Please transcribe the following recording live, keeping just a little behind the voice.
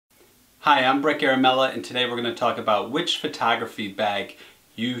Hi, I'm Brick Aramella, and today we're going to talk about which photography bag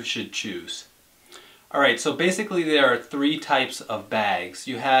you should choose. Alright, so basically there are three types of bags.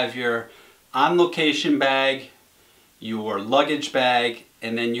 You have your on-location bag, your luggage bag,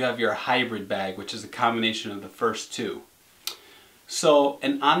 and then you have your hybrid bag, which is a combination of the first two. So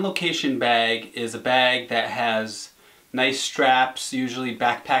an on-location bag is a bag that has nice straps, usually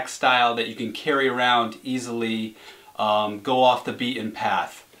backpack style, that you can carry around easily, go off the beaten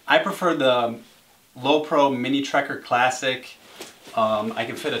path. I prefer the Lowepro Mini Trekker Classic. I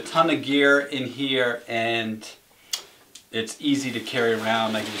can fit a ton of gear in here and it's easy to carry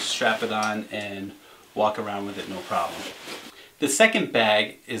around. I can just strap it on and walk around with it no problem. The second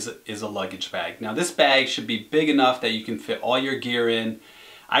bag is a luggage bag. Now this bag should be big enough that you can fit all your gear in.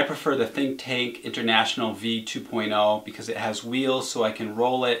 I prefer the Think Tank International V 2.0 because it has wheels so I can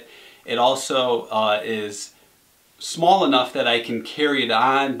roll it. It also is small enough that I can carry it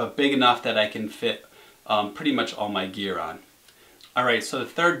on, but big enough that I can fit pretty much all my gear on. Alright, so the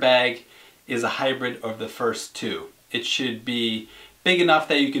third bag is a hybrid of the first two. It should be big enough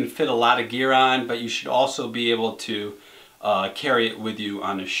that you can fit a lot of gear on, but you should also be able to carry it with you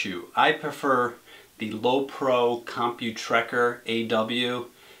on a shoot. I prefer the Lowepro CompuTrekker AW.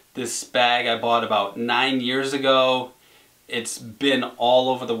 This bag I bought about 9 years ago. It's been all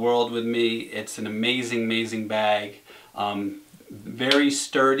over the world with me. It's an amazing, amazing bag. Very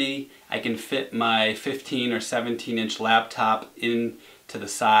sturdy. I can fit my 15 or 17 inch laptop into the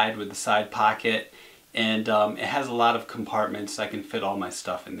side with the side pocket. And it has a lot of compartments. I can fit all my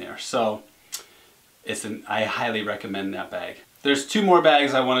stuff in there. So I highly recommend that bag. There's two more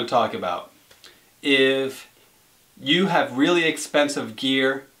bags I want to talk about. If you have really expensive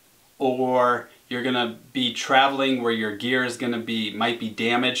gear, or you're going to be traveling where your gear is going to might be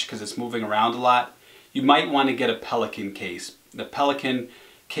damaged because it's moving around a lot, you might want to get a Pelican case. The Pelican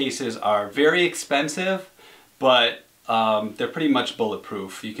cases are very expensive, but they're pretty much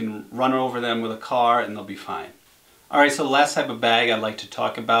bulletproof. You can run over them with a car and they'll be fine. Alright, so the last type of bag I'd like to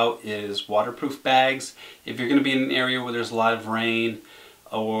talk about is waterproof bags. If you're going to be in an area where there's a lot of rain,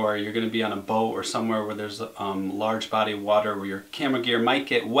 or you're going to be on a boat or somewhere where there's a large body of water where your camera gear might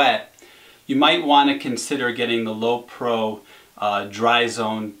get wet, you might want to consider getting the Lowepro Dry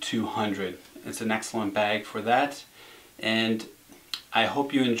Zone 200. It's an excellent bag for that. And I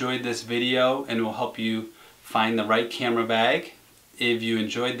hope you enjoyed this video and it will help you find the right camera bag. If you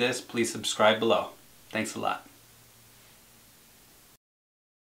enjoyed this, please subscribe below. Thanks a lot.